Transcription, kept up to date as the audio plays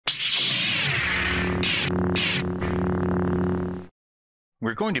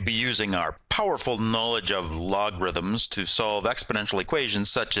We're going to be using our powerful knowledge of logarithms to solve exponential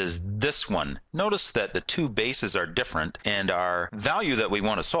equations such as this one. Notice that the two bases are different, and our value that we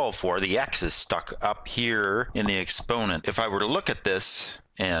want to solve for, the x, is stuck up here in the exponent. If I were to look at this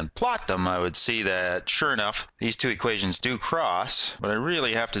and plot them, I would see that, sure enough, these two equations do cross, but I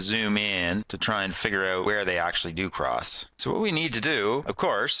really have to zoom in to try and figure out where they actually do cross. So what we need to do, of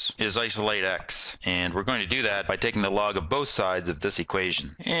course, is isolate x, and we're going to do that by taking the log of both sides of this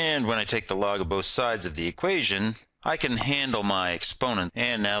equation. And when I take the log of both sides of the equation, I can handle my exponent,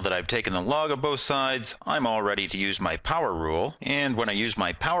 and now that I've taken the log of both sides, I'm all ready to use my power rule. And when I use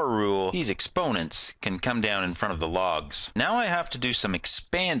my power rule, these exponents can come down in front of the logs. Now I have to do some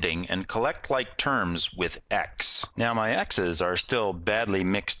expanding and collect like terms with x. Now my x's are still badly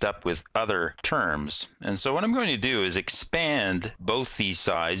mixed up with other terms, and so what I'm going to do is expand both these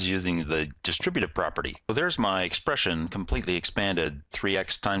sides using the distributive property. So there's my expression completely expanded.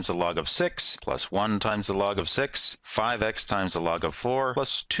 3x times the log of 6 plus 1 times the log of 6. 5x times the log of 4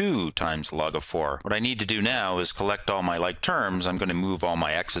 plus 2 times the log of 4. What I need to do now is collect all my like terms. I'm going to move all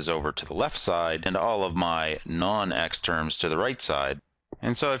my x's over to the left side and all of my non-x terms to the right side.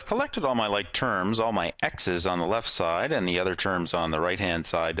 And so I've collected all my like terms, all my x's on the left side and the other terms on the right-hand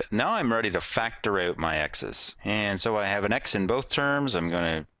side. Now I'm ready to factor out my x's. And so I have an x in both terms. I'm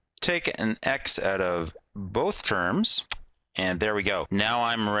going to take an x out of both terms, and there we go. Now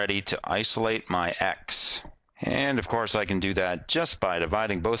I'm ready to isolate my x. And of course I can do that just by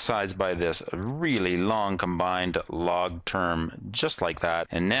dividing both sides by this really long combined log term, just like that.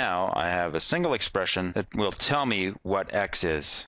 And now I have a single expression that will tell me what x is.